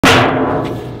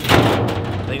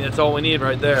That's all we need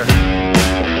right there.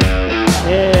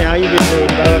 Hey, how you doing,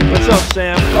 brother? What's up,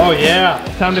 Sam? Oh yeah,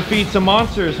 time to feed some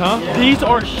monsters, huh? Yeah. These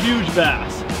are huge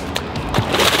bass.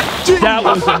 That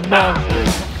was a monster.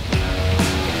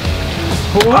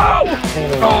 Whoa!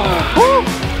 Oh.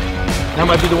 That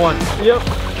might be the one. Yep.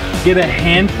 Get a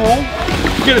handful.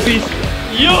 Get a piece.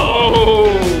 Yo!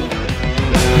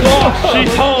 Oh,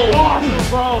 she's home. Awesome,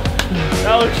 bro.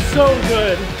 That looks so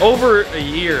good. Over a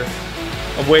year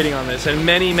of waiting on this, and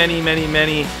many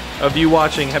of you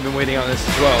watching have been waiting on this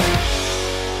as well.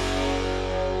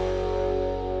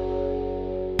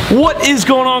 What is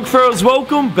going on, Cuffaro?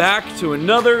 Welcome back to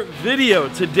another video.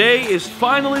 Today is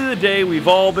finally the day we've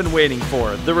all been waiting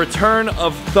for, the return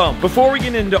of THUMP. Before we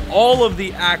get into all of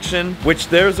the action, which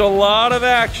there's a lot of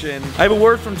action, I have a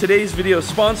word from today's video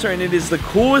sponsor, and it is the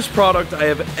coolest product I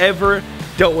have ever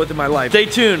dealt with in my life. Stay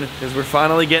tuned, because we're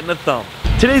finally getting a THUMP.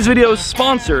 Today's video is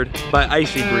sponsored by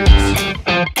IcyBreeze.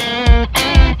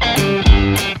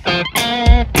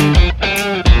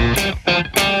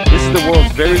 This is the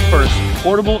world's very first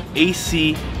portable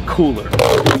AC cooler.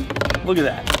 Look at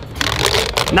that.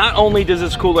 Not only does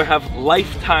this cooler have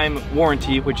lifetime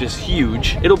warranty, which is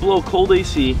huge, it'll blow cold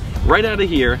AC right out of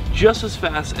here just as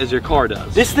fast as your car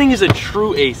does. This thing is a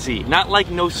true AC, not like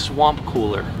no swamp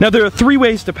cooler. Now there are 3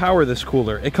 ways to power this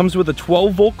cooler. It comes with a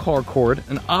 12-volt car cord,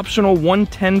 an optional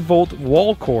 110-volt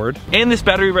wall cord, and this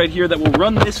battery right here that will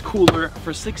run this cooler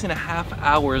for 6.5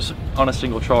 hours on a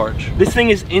single charge. This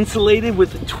thing is insulated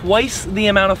with twice the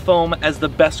amount of foam as the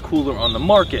best cooler on the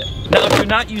market. Now if you're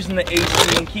not using the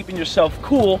AC and keeping yourself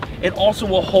cool, it also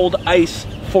will hold ice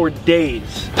for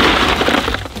days.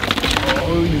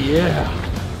 Oh yeah,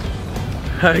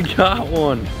 I got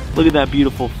one. Look at that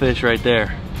beautiful fish right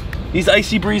there. These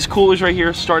IcyBreeze coolers right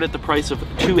here start at the price of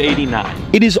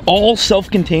 $289. It is all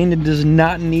self-contained and does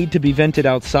not need to be vented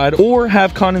outside or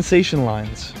have condensation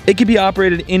lines. It can be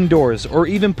operated indoors or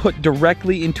even put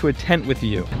directly into a tent with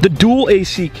you. The dual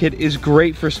AC kit is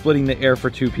great for splitting the air for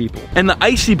 2 people. And the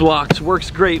Icy Blocks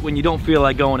works great when you don't feel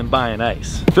like going and buying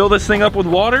ice. Fill this thing up with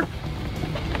water.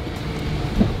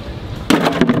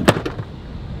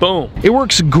 Boom. It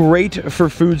works great for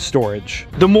food storage.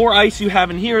 The more ice you have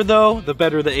in here though, the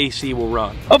better the AC will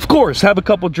run. Of course, have a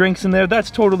couple drinks in there, that's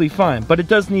totally fine, but it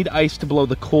does need ice to blow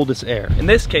the coldest air. In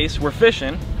this case, we're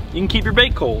fishing, you can keep your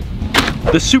bait cold.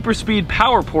 The Super Speed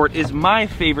Power Port is my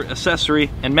favorite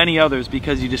accessory, and many others,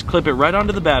 because you just clip it right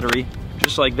onto the battery,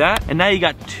 just like that, and now you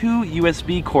got 2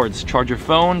 USB cords. Charge your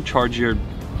phone, charge your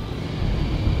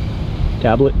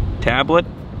tablet,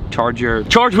 charge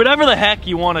whatever the heck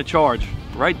you want to charge.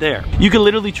 Right there. You can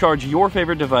literally charge your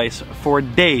favorite device for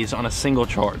days on a single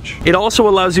charge. It also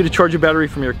allows you to charge your battery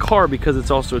from your car because it's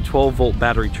also a 12-volt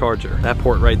battery charger. That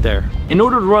port right there. In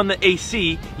order to run the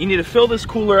AC, you need to fill this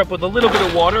cooler up with a little bit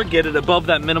of water, get it above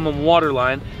that minimum water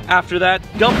line. After that,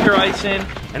 dump your ice in,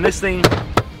 and this thing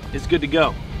is good to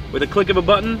go. With a click of a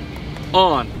button,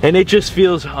 on. And it just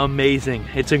feels amazing.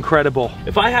 It's incredible.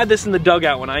 If I had this in the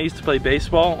dugout when I used to play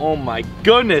baseball, oh my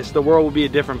goodness, the world would be a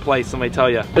different place, let me tell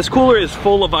you. This cooler is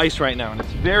full of ice right now, and it's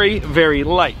very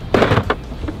light.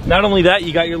 Not only that,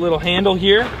 you got your little handle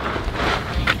here.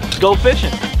 Go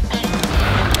fishing.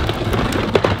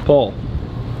 Paul,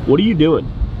 what are you doing?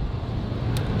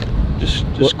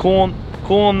 Just cooling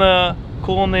the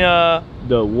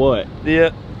what?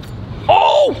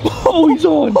 Oh, he's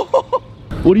on.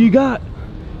 What do you got?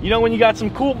 You know, when you got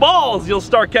some cool balls, you'll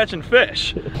start catching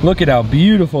fish. Look at how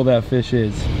beautiful that fish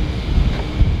is.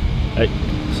 Hey,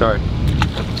 sorry.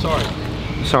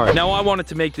 Now I wanted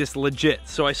to make this legit,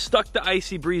 so I stuck the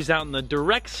IcyBreeze out in the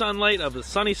direct sunlight of the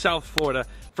sunny South Florida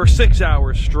for 6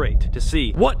 hours straight to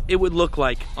see what it would look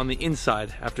like on the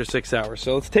inside after 6 hours.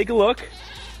 So let's take a look.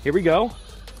 Here we go.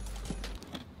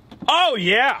 Oh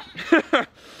yeah!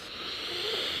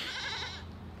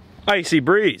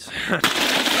 IcyBreeze.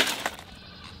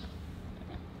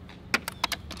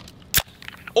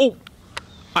 Oh,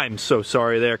 I'm so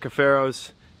sorry there,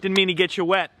 Cuffaros. Didn't mean to get you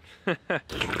wet.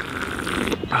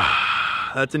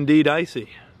 That's indeed icy.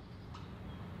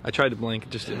 I tried to blink, it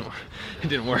just didn't work. It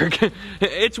didn't work.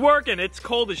 It's working, it's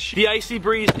cold as shit. The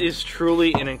IcyBreeze is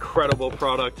truly an incredible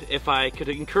product. If I could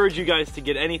encourage you guys to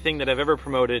get anything that I've ever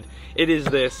promoted, it is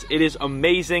this. It is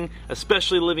amazing,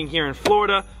 especially living here in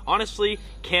Florida. Honestly,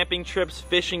 camping trips,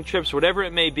 fishing trips, whatever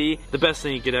it may be, the best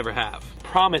thing you could ever have.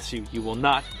 Promise you, you will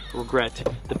not regret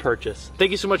the purchase.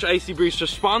 Thank you so much, IcyBreeze, for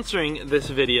sponsoring this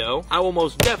video. I will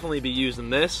most definitely be using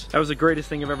this. That was the greatest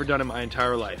thing I've ever done in my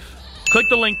entire life. Click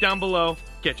the link down below,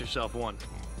 get yourself one.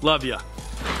 Love ya.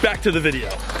 Back to the video.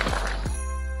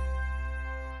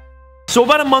 So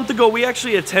about a month ago, we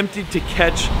actually attempted to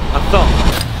catch a THUMP.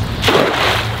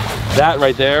 That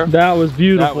right there. That was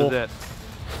beautiful. That was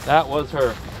it. That was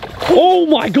her. Oh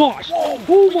my gosh!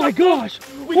 Oh my gosh!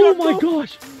 Oh my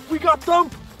gosh! We got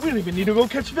Thump. We don't even need to go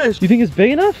catch fish. You think it's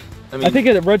big enough? I think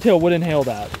a red tail would inhale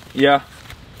that. Yeah.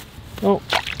 Oh.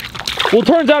 Well,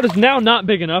 turns out it's now not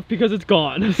big enough because it's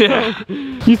gone. So Yeah.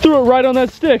 you threw it right on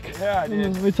that stick. Yeah, I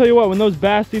did. Let me tell you what, when those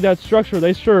bass see that structure,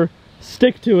 they sure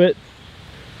stick to it.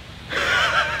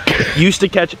 Used to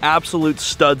catch absolute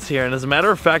studs here, and as a matter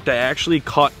of fact, I actually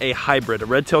caught a hybrid, a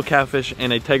red-tailed catfish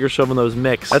and a tiger shovelnose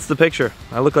mix. That's the picture.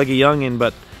 I look like a youngin',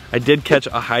 but I did catch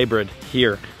a hybrid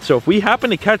here. So if we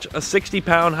happen to catch a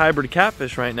 60-pound hybrid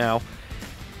catfish right now,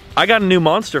 I got a new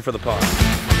monster for the pond.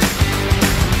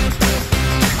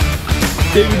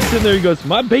 David's sitting there, he goes,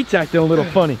 my bait's acting a little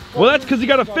funny. Well, that's because he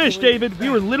got a fish, David. We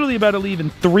were literally about to leave in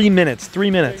 3 minutes.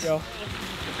 3 minutes. There you go.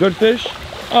 Good fish?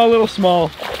 Oh, a little small.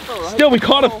 Still, we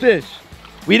caught a fish.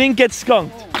 We didn't get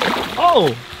skunked.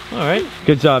 Oh, all right.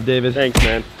 Good job, David. Thanks,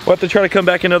 man. We'll have to try to come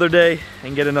back another day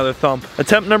and get another thump.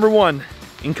 Attempt number 1,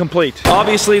 incomplete.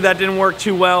 Obviously, that didn't work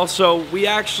too well, so we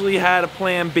actually had a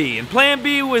plan B. And plan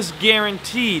B was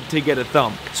guaranteed to get a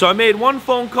thump. So I made one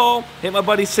phone call, hit my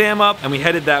buddy Sam up, and we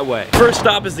headed that way. First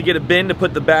stop is to get a bin to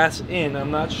put the bass in.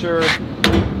 I'm not sure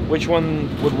which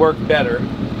one would work better.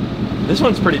 This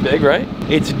one's pretty big, right?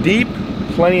 It's deep,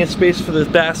 plenty of space for the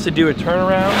bass to do a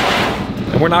turnaround.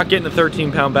 And we're not getting a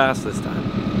 13-pound bass this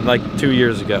time, like 2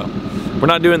 years ago. We're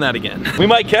not doing that again. We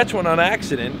might catch one on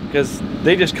accident because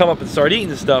they just come up and start eating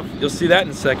the stuff. You'll see that in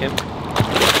a second.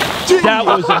 That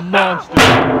was a monster.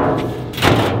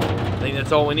 I think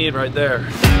that's all we need right there.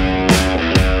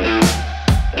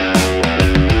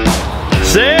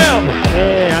 Sam!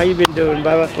 Hey, how you been doing,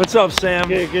 Bubba? What's up, Sam?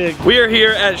 Good, good. We are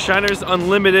here at Shiners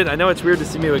Unlimited. I know it's weird to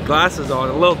see me with glasses on,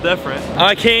 a little different.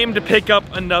 I came to pick up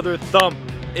another thump.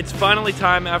 It's finally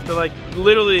time after like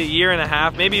literally a year and a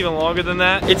half, maybe even longer than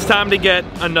that. It's time to get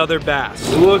another bass.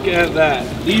 Look at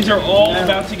that. These are all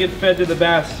about to get fed to the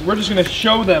bass. We're just gonna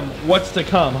show them what's to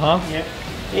come, huh? Yeah.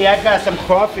 Yeah, I got some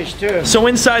crawfish too. So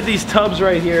inside these tubs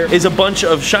right here is a bunch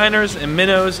of shiners and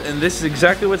minnows, and this is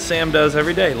exactly what Sam does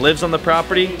every day. Lives on the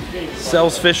property,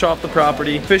 sells fish off the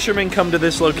property. Fishermen come to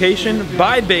this location,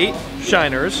 buy bait,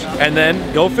 shiners, and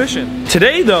then go fishing.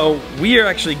 Today though, we are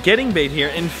actually getting bait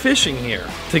here and fishing here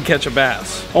to catch a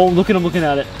bass. Oh, look at them looking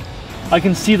at it. I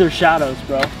can see their shadows,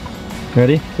 bro.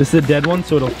 Ready? This is a dead one,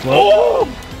 so it'll float. Oh!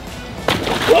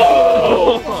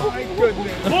 Oh my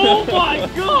goodness. Oh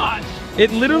my gosh! It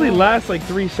literally lasts like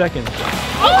 3 seconds. These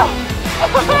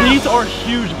are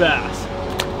huge bass.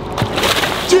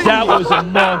 That was a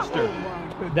monster.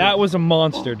 That was a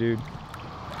monster, dude.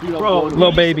 Bro,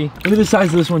 Little baby. Look at the size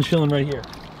of this one chilling right here.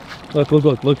 Look, look,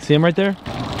 look, look. See him right there?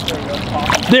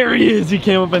 There he is. He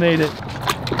came up and ate it.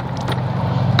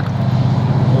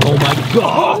 Oh my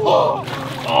God.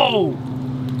 Oh.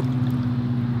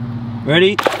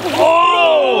 Ready?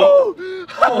 Oh!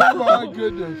 Oh my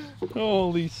goodness.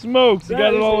 Holy smokes, you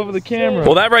got it all over the camera.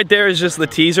 Well, that right there is just the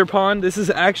teaser pond. This is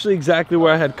actually exactly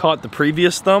where I had caught the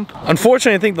previous thump.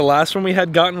 Unfortunately, I think the last one we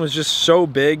had gotten was just so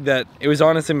big that it was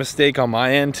honestly a mistake on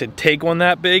my end to take one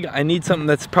that big. I need something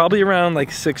that's probably around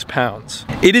like 6 pounds.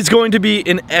 It is going to be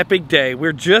an epic day.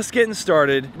 We're just getting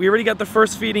started. We already got the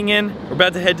first feeding in. We're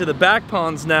about to head to the back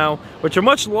ponds now, which are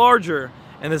much larger,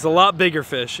 and there's a lot bigger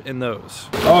fish in those.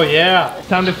 Oh yeah,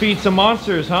 time to feed some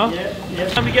monsters, huh? Yeah.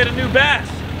 Time to get a new bass.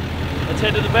 Let's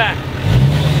head to the back.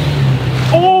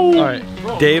 Oh! All right,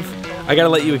 Dave, I gotta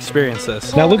let you experience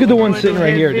this. Now look at the one sitting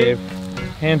right here, Dave.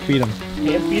 Hand feed them.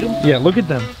 Hand feed them? Yeah, look at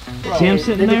them. See him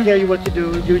sitting Let me there? tell you what to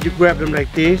do. You grab them like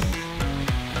this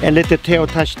and let the tail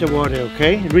touch the water,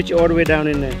 okay? Reach all the way down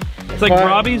in there. It's like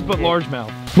Robbie's, but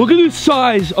largemouth. Look at the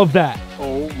size of that.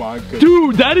 Oh my goodness.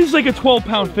 Dude, that is like a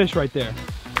 12-pound fish right there.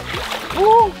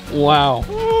 Ooh. Wow.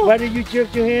 Why do you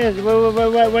jerk your hands? Why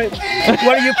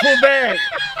do you pull back?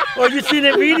 Oh, you seen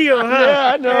that video, huh?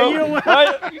 Yeah, I know. You know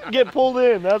I get pulled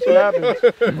in, that's what happens.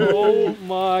 Oh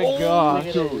my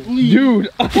gosh. Dude.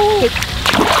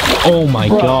 Oh my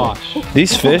gosh.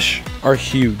 These fish are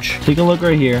huge. Take a look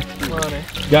right here.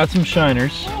 Got some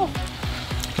shiners.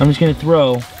 I'm just gonna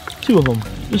throw 2 of them.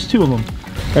 Just 2 of them.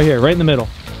 Right here, right in the middle.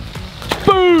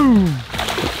 Boom!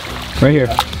 Right here.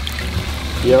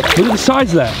 Yep. Look at the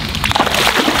size of that.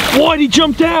 What? He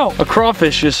jumped out. A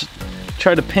crawfish just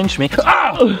tried to pinch me.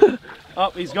 Ow! Oh,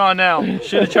 he's gone now.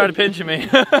 Should have tried to pinch me.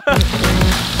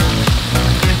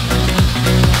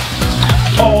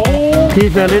 Oh!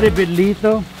 He's a little bit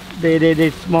lethal.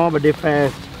 They're small, but they're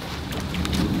fast.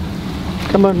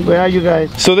 Come on, where are you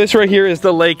guys? So this right here is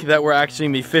the lake that we're actually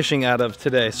gonna be fishing out of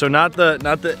today. So not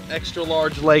the extra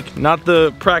large lake, not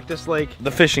the practice lake,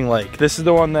 the fishing lake. This is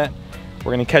the one that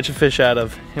we're gonna catch a fish out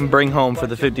of and bring home for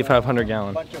the 5,500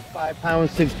 gallon. Bunch of 5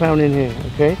 pounds, 6 pound in here,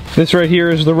 okay? This right here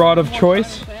is the rod of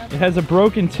choice. It has a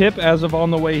broken tip as of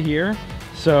on the way here.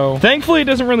 So thankfully it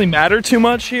doesn't really matter too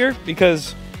much here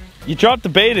because you drop the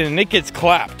bait in and it gets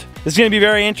clapped. This is gonna be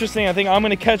very interesting. I think I'm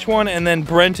gonna catch one and then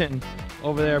Brenton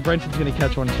over there, Brenton's gonna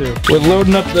catch one too. We're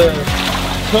loading up the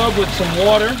tub with some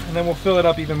water and then we'll fill it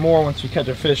up even more once we catch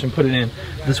a fish and put it in.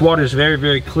 This water is very,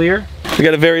 very clear. We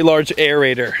got a very large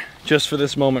aerator just for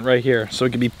this moment right here. So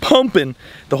it can be pumping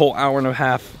the whole hour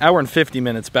and 50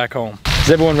 minutes back home.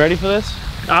 Is everyone ready for this?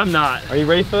 I'm not. Are you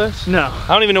ready for this? No. I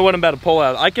don't even know what I'm about to pull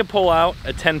out. I could pull out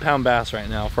a 10-pound bass right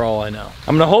now for all I know.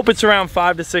 I'm gonna hope it's around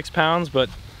 5 to 6 pounds, but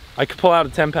I could pull out a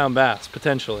 10-pound bass,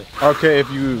 potentially. Okay, if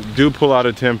you do pull out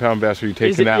a 10-pound bass, are you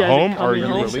taking that home or are you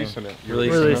releasing it?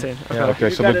 Releasing. Okay. Yeah. Okay,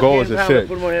 so the goal is to sit.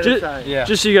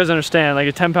 Just so you guys understand, like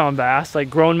a 10-pound bass,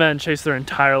 like grown men chase their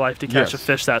entire life to catch a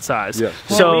fish that size. Yes.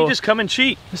 So we just come and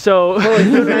cheat. So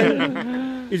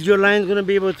Is your line gonna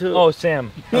be able to? Oh, Sam.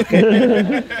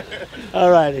 Alrighty.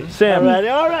 Sam.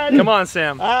 Alrighty. Come on,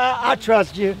 Sam. I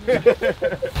trust you.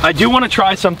 I do want to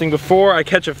try something before I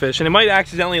catch a fish, and it might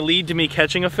accidentally lead to me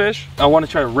catching a fish. I want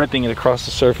to try ripping it across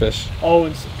the surface. oh,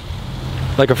 it's,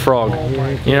 Like a frog,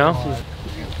 you know?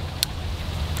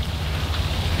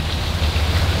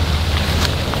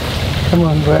 Come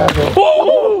on, grab it.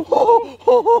 Whoa!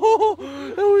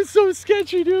 That was so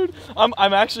sketchy, dude.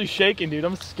 I'm actually shaking, dude.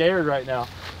 I'm scared right now.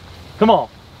 Come on.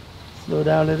 Slow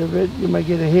down a little bit. You might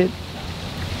get a hit.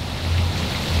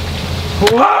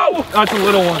 Whoa! That's a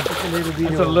little one.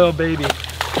 That's a little baby.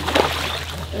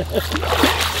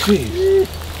 Jeez.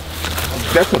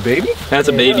 That's a baby? That's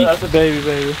a baby. that's a baby,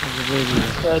 baby.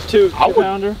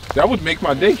 Two-pounder. That would make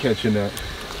my day catching that.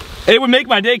 It would make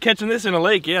my day catching this in a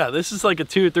lake, yeah. This is like a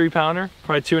 2 or 3 pounder,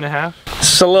 probably 2.5.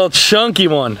 It's a little chunky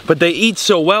one, but they eat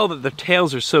so well that their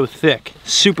tails are so thick.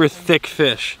 Super thick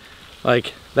fish.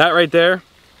 Like that right there,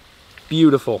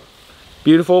 beautiful.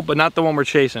 Beautiful, but not the one we're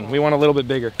chasing. We want a little bit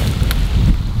bigger.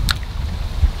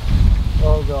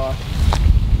 Oh god.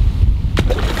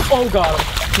 Oh god.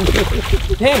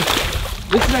 Dang,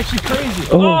 this is actually crazy.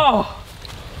 Oh!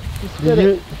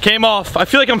 Came off. I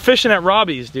feel like I'm fishing at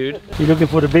Robbie's, dude. You're looking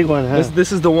for the big one, huh?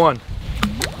 This is the one.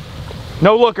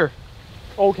 No looker.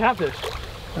 Oh, catfish.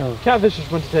 Oh. Catfish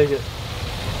just went to take it.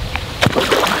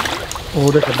 Oh,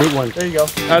 that's a big one. There you go.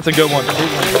 That's a good one.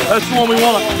 That's the one we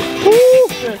want.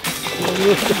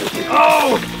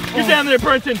 Oh! Get down there,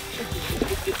 Brenton.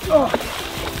 Oh.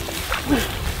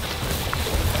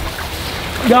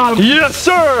 Got him. Yes,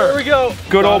 sir. There we go.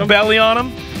 Good old belly on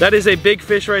him. That is a big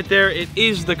fish right there. It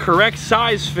is the correct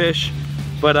size fish,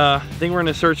 but I think we're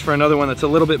gonna search for another one that's a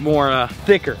little bit more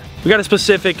thicker. We got a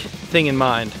specific thing in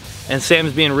mind, and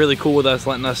Sam's being really cool with us,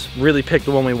 letting us really pick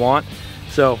the one we want.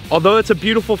 So, although it's a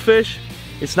beautiful fish,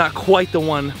 it's not quite the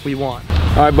one we want.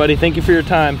 All right, buddy, thank you for your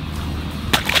time.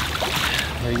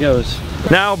 There he goes.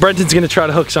 Now, Brenton's gonna try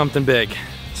to hook something big.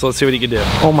 So let's see what he can do.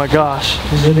 Oh my gosh,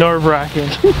 this is nerve-wracking.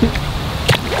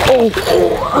 Oh,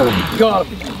 got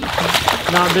him.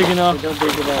 Not big enough.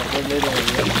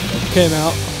 Came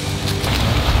out.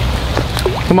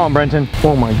 Come on, Brenton.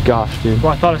 Oh my gosh, dude.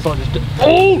 Well, I thought I saw just.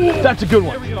 Oh, that's a good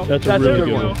one. That's a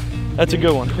really good one. That's a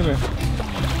good one. Come here.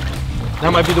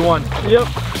 That might be the one. Yep.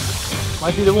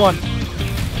 Might be the one.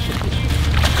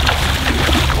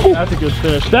 That's a good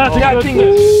fish. That's That a good thing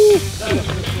fish. is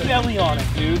belly on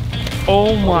it, dude.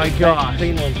 Oh my gosh.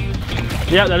 Clean one.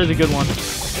 Yeah, that is a good one.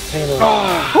 Clean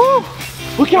one.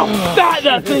 Look how fat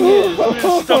that thing is. Look at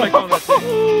the stomach on that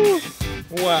thing.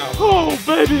 Wow. Oh,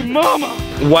 baby mama.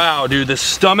 Wow, dude, the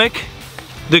stomach,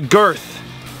 the girth.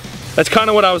 That's kind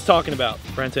of what I was talking about,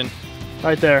 Brenton.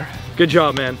 Right there. Good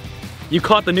job, man. You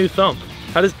caught the new thump.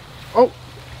 How does... Oh.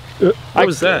 What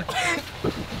was that?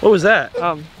 What was that?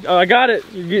 I got it.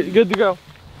 You're good to go.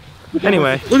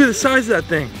 Anyway, look at the size of that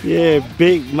thing. Yeah,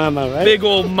 big mama, right? Big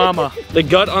old mama. The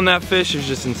gut on that fish is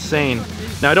just insane.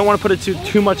 Now I don't want to put it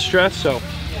too much stress, so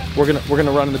we're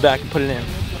gonna run in the back and put it in.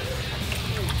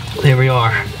 There we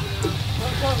are.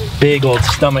 Big old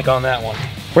stomach on that one.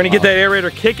 We're gonna get that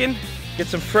aerator kicking, get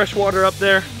some fresh water up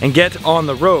there, and get on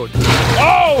the road.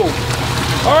 Oh!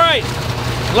 All right,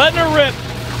 letting her rip.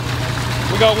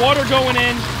 We got water going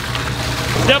in.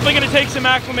 It's definitely gonna take some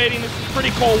acclimating. This is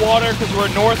pretty cold water because we're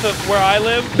north of where I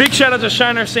live. Big shout out to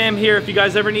Shiner Sam here. If you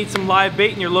guys ever need some live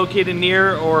bait and you're located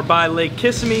near or by Lake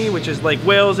Kissimmee, which is Lake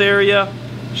Wales area,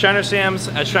 Shiner Sam's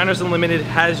at Shiners Unlimited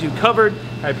has you covered.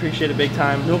 I appreciate it big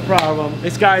time. No problem.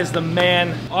 This guy is the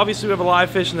man. Obviously we have a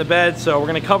live fish in the bed, so we're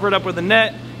gonna cover it up with a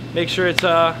net, make sure it's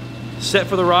set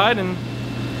for the ride and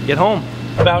get home.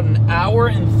 About an hour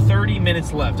and 30 30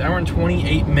 minutes left, hour and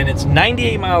 28 minutes,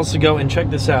 98 miles to go, and check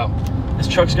this out. This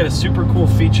truck's got a super cool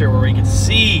feature where we can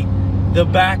see the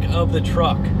back of the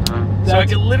truck. So I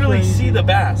can literally see the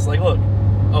bass, like look.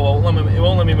 Oh, well, it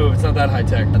won't let me move, it's not that high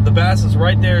tech. The bass is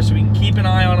right there so we can keep an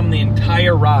eye on them the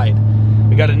entire ride.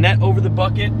 We got a net over the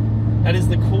bucket. That is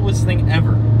the coolest thing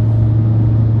ever.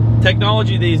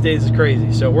 Technology these days is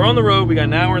crazy. So we're on the road, we got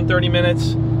an hour and 30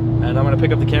 minutes, and I'm gonna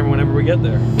pick up the camera whenever we get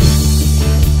there.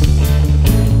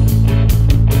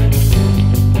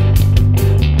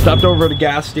 Stopped over at a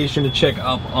gas station to check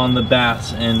up on the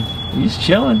bass, and he's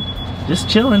chilling. Just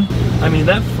chilling. I mean,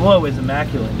 that flow is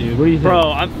immaculate, dude. What do you think?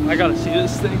 Bro, I gotta see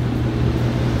this thing.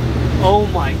 Oh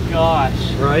my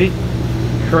gosh. Right?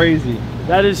 Crazy.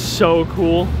 That is so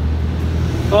cool.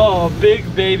 Oh,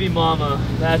 big baby mama.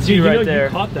 That's you right there.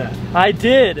 You caught that. I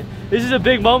did. This is a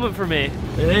big moment for me.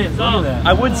 It is. Look at that.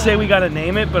 I would say we gotta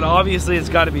name it, but obviously it's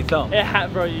gotta be Thump.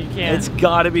 Bro, you can't. It's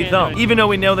gotta be Thump. Even though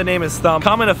we know the name is Thump,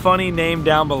 comment a funny name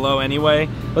down below anyway.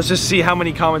 Let's just see how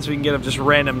many comments we can get of just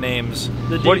random names.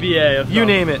 The DBA of Thump. You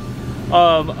name it.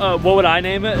 What would I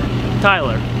name it?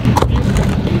 Tyler.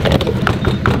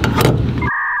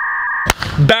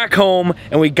 Back home,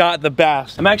 and we got the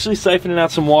bass. I'm actually siphoning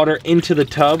out some water into the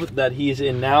tub that he's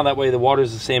in now. That way the water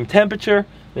is the same temperature.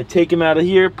 I'm gonna take him out of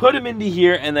here, put him into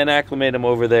here, and then acclimate him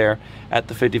over there at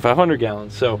the 5,500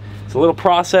 gallons. So it's a little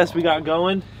process we got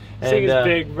going. This thing is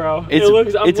big, bro.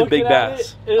 It's a big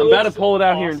bass. I'm about to pull it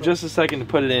out awesome. here in just a second to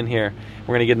put it in here.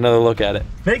 We're gonna get another look at it.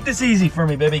 Make this easy for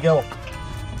me, baby, go.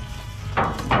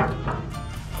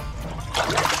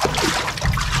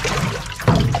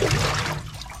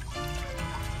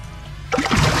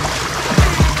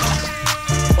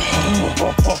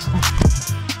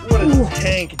 What a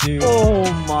tank, dude. Oh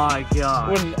my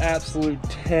god. What an absolute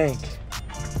tank.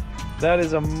 That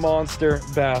is a monster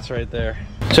bass right there.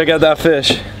 Check out that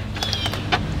fish.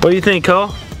 What do you think, Cole?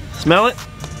 Smell it?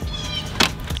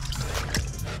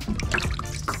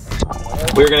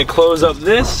 We're gonna close up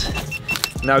this.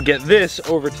 Now get this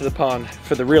over to the pond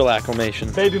for the real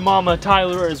acclimation. Baby mama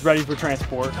Tyler is ready for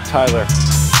transport. Tyler.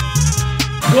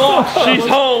 Oh, she's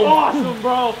home. Awesome,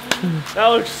 bro. That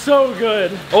looks so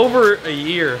good. Over a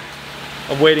year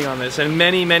of waiting on this, and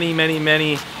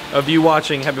many of you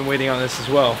watching have been waiting on this as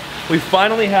well. We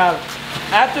finally have,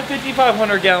 at the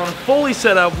 5,500 gallon, fully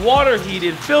set up, water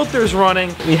heated, filters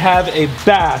running. We have a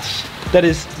bass that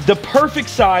is the perfect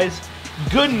size,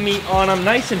 good meat on them,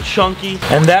 nice and chunky.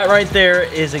 And that right there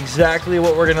is exactly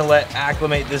what we're gonna let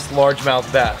acclimate this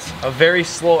largemouth bass. A very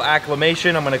slow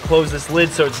acclimation. I'm gonna close this lid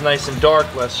so it's nice and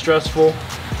dark, less stressful.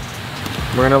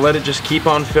 We're gonna let it just keep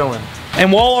on filling. And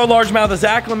while our largemouth is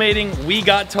acclimating, we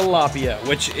got tilapia,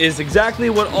 which is exactly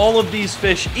what all of these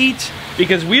fish eat,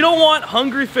 because we don't want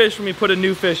hungry fish when we put a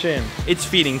new fish in. It's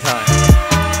feeding time.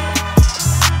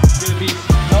 Get a piece.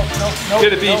 Nope.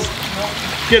 Get a piece. Nope.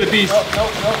 Get a piece.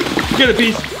 Nope. Get a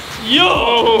piece.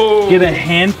 Yo! Get a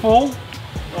handful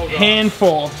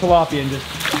of tilapia and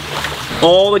just...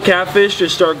 All the catfish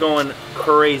just start going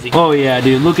crazy. Oh yeah,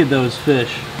 dude, look at those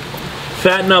fish.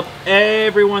 Fatten up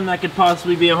everyone that could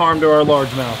possibly be a harm to our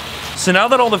largemouth. So now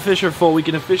that all the fish are full, we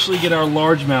can officially get our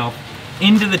largemouth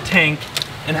into the tank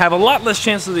and have a lot less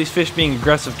chance of these fish being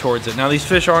aggressive towards it. Now these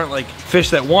fish aren't like fish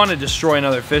that want to destroy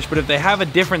another fish, but if they have a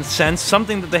different sense,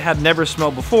 something that they had never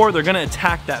smelled before, they're gonna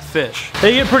attack that fish.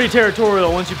 They get pretty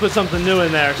territorial once you put something new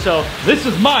in there, so this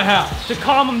is my house. To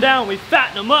calm them down, we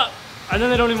fatten them up, and then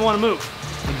they don't even want to move.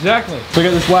 Exactly. So I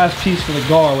got this last piece for the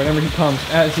gar whenever he comes,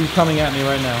 as he's coming at me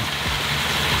right now.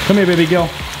 Come here, baby Gil.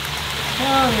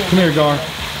 Come here, Gar.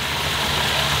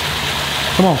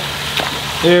 Come on.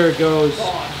 There it goes.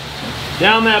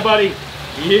 Down that, buddy.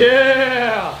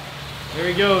 Yeah. There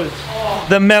he goes.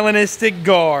 The melanistic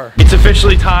gar. It's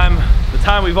officially time. The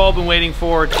time we've all been waiting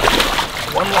for.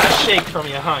 One last shake from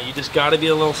you, huh? You just gotta be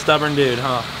a little stubborn dude,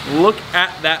 huh? Look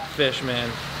at that fish, man.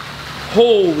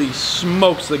 Holy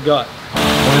smokes, the gut. Look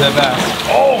at that bass.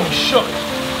 Oh, shook.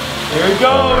 There he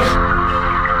goes.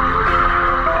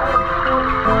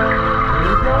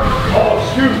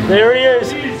 Oh, shoot. There he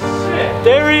is.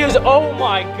 There he is. Oh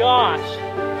my gosh.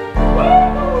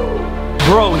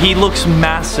 Bro, he looks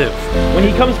massive. When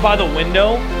he comes by the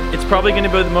window, it's probably gonna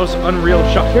be the most unreal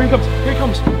shot. Here he comes. Here he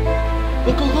comes.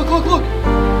 Look, look, look, look, look.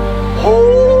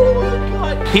 Oh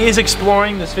my God. He is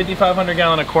exploring this 5,500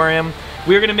 gallon aquarium.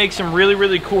 We're gonna make some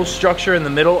really cool structure in the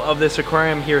middle of this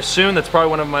aquarium here soon. That's probably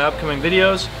one of my upcoming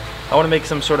videos. I wanna make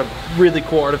some sort of really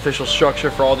cool artificial structure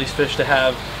for all these fish to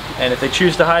have. And if they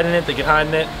choose to hide in it, they can hide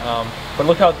in it. But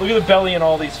look at the belly in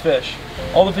all these fish.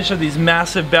 All the fish have these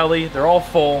massive belly. They're all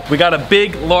full. We got a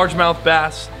big largemouth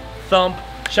bass, Thump.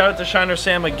 Shout out to Shiner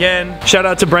Sam again. Shout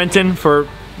out to Brenton for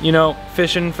you know,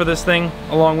 fishing for this thing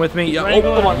along with me. Yeah, oh,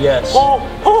 come on. Yes.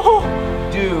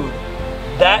 Dude,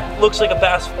 that looks like a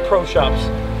Bass Pro Shops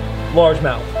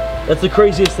largemouth. That's the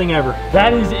craziest thing ever.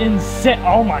 That is insane.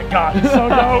 Oh my God, it's so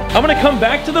dope. I'm gonna come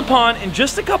back to the pond in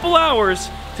just a couple hours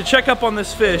to check up on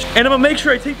this fish. And I'm gonna make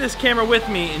sure I take this camera with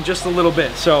me in just a little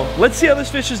bit. So let's see how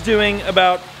this fish is doing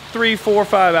about 3, 4,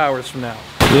 5 hours from now.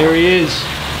 There he is,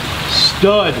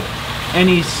 stud. And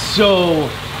he's so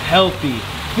healthy.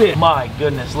 My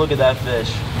goodness, look at that fish.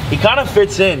 He kind of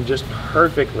fits in just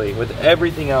perfectly with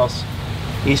everything else.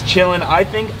 He's chilling.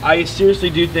 I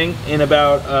seriously do think in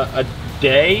about a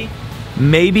day,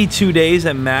 maybe 2 days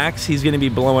at max, he's gonna be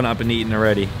blowing up and eating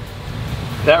already.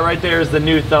 That right there is the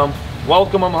new Thump.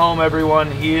 Welcome him home, everyone.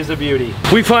 He is a beauty.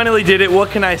 We finally did it.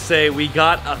 What can I say? We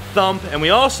got a Thump, and we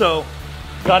also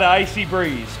got an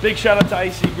IcyBreeze. Big shout out to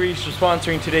IcyBreeze for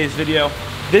sponsoring today's video.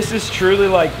 This is truly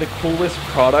like the coolest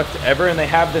product ever, and they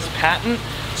have this patent,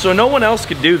 so no one else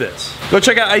could do this. Go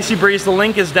check out IcyBreeze, the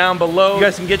link is down below. You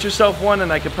guys can get yourself one,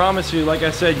 and I can promise you, like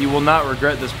I said, you will not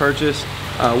regret this purchase.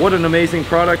 What an amazing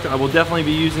product. I will definitely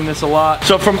be using this a lot.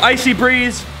 So from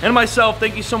IcyBreeze and myself,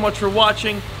 thank you so much for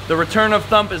watching. The return of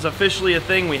Thump is officially a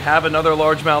thing. We have another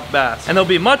largemouth bass, and there'll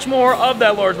be much more of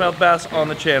that largemouth bass on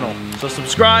the channel. So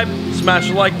subscribe, smash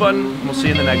the like button, and we'll see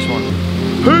you in the next one.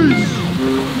 Peace!